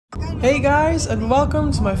Hey guys, and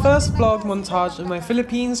welcome to my first vlog montage of my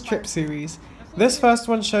Philippines trip series. This first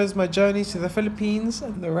one shows my journey to the Philippines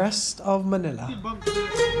and the rest of Manila.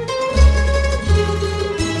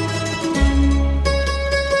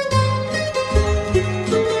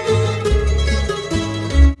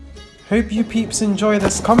 Hope you peeps enjoy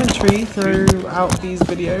this commentary throughout these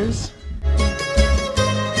videos.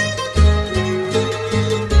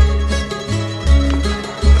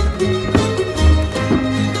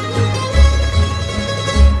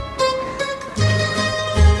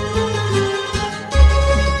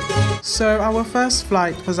 So our first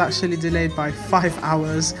flight was actually delayed by 5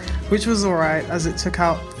 hours, which was alright as it took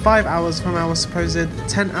out 5 hours from our supposed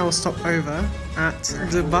 10-hour stopover at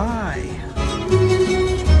Dubai.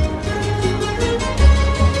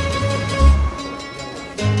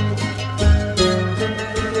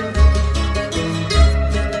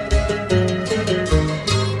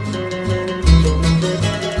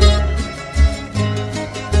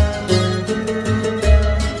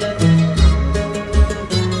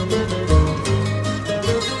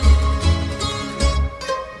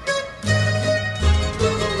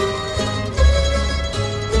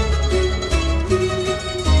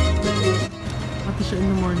 In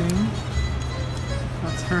the morning.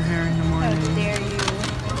 That's her hair in the morning. How dare you.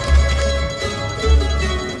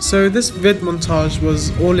 So this vid montage was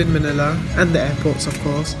all in Manila and the airports, of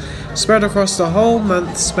course, spread across the whole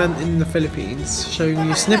month spent in the Philippines, showing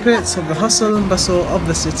you snippets of the hustle and bustle of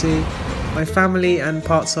the city, my family and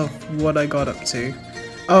parts of what I got up to.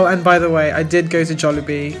 Oh, and by the way, I did go to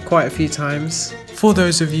Jollibee quite a few times, for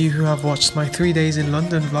those of you who have watched my 3 days in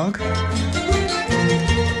London vlog.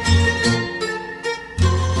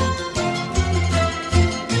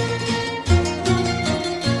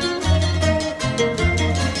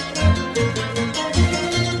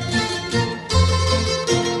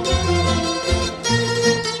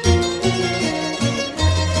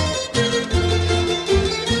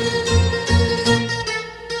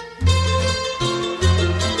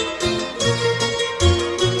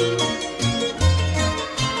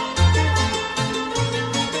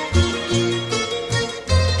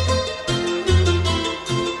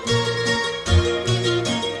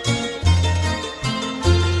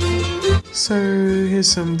 So here's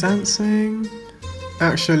some dancing.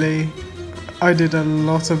 Actually, I did a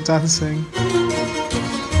lot of dancing.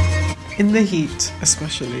 In the heat,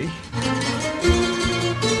 especially.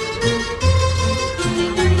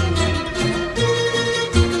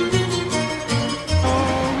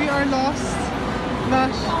 Oh, we are lost.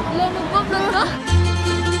 Nash.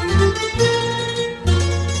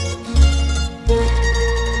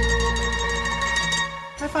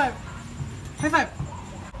 High five. High five.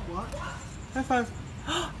 What? High five.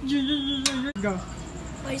 Go.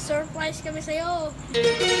 May surprise kami sa'yo.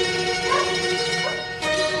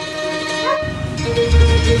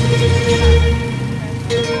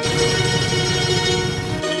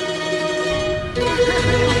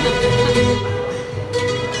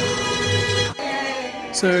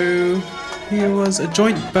 So here was a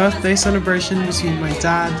joint birthday celebration between my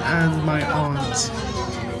dad and my aunt.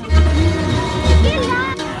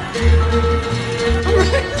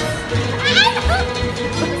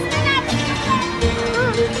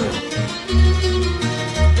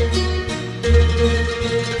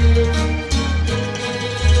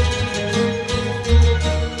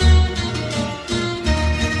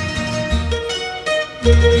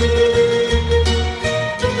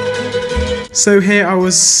 So here I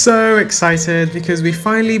was so excited because we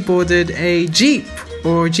finally boarded a jeep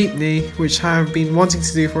or jeepney, which I have been wanting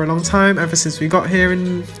to do for a long time ever since we got here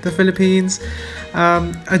in the Philippines.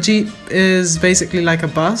 A jeep is basically like a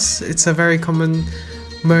bus. It's a very common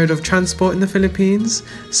mode of transport in the Philippines.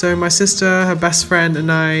 So my sister, her best friend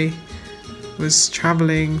and I was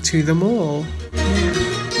traveling to the mall.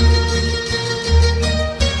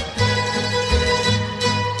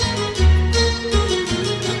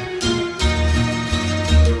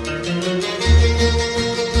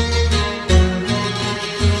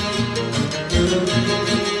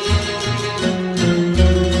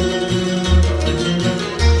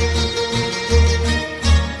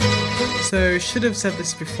 So should have said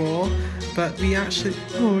this before, but we actually,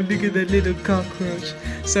 oh look at that little cockroach.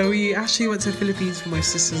 So we actually went to the Philippines for my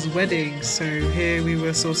sister's wedding, so here we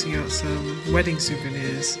were sorting out some wedding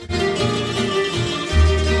souvenirs.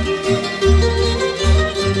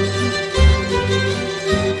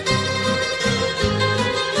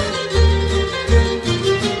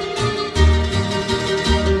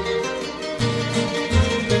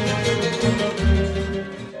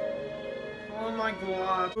 Oh my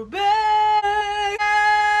god, we're back!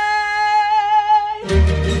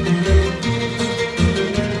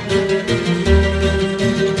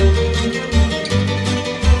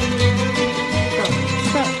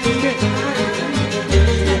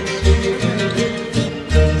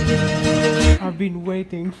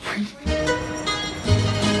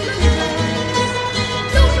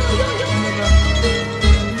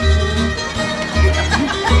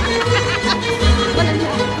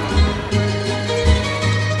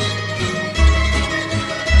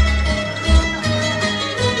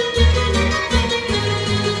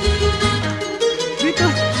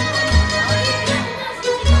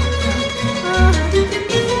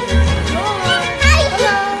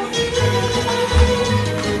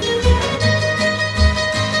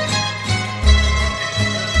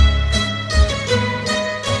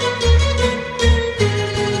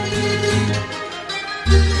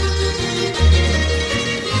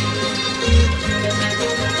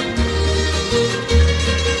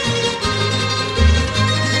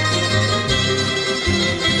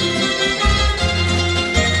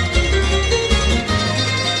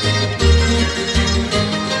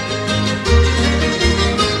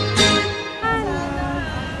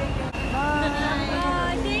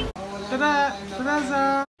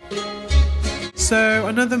 So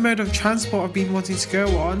another mode of transport I've been wanting to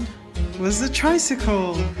go on was the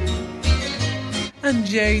tricycle. And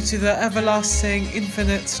yay to the everlasting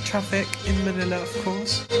infinite traffic in Manila, of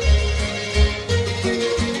course.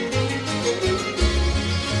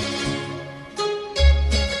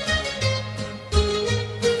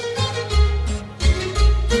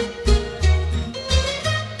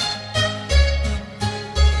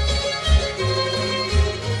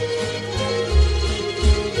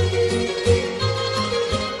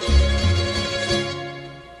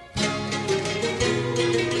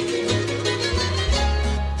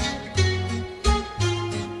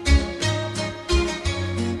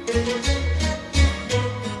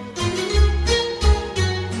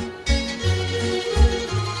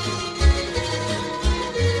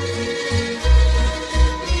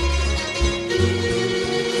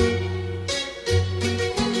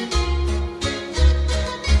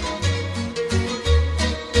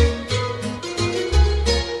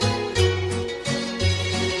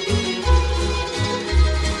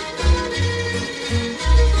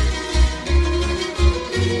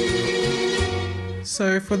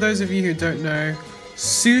 So for those of you who don't know,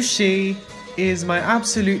 sushi is my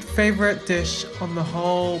absolute favorite dish on the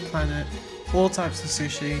whole planet. All types of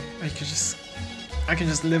sushi. I can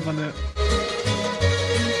just live on it.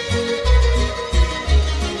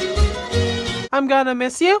 I'm gonna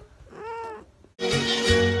miss you.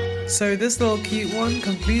 So this little cute one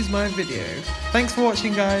concludes my video. Thanks for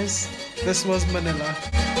watching, guys. This was Manila.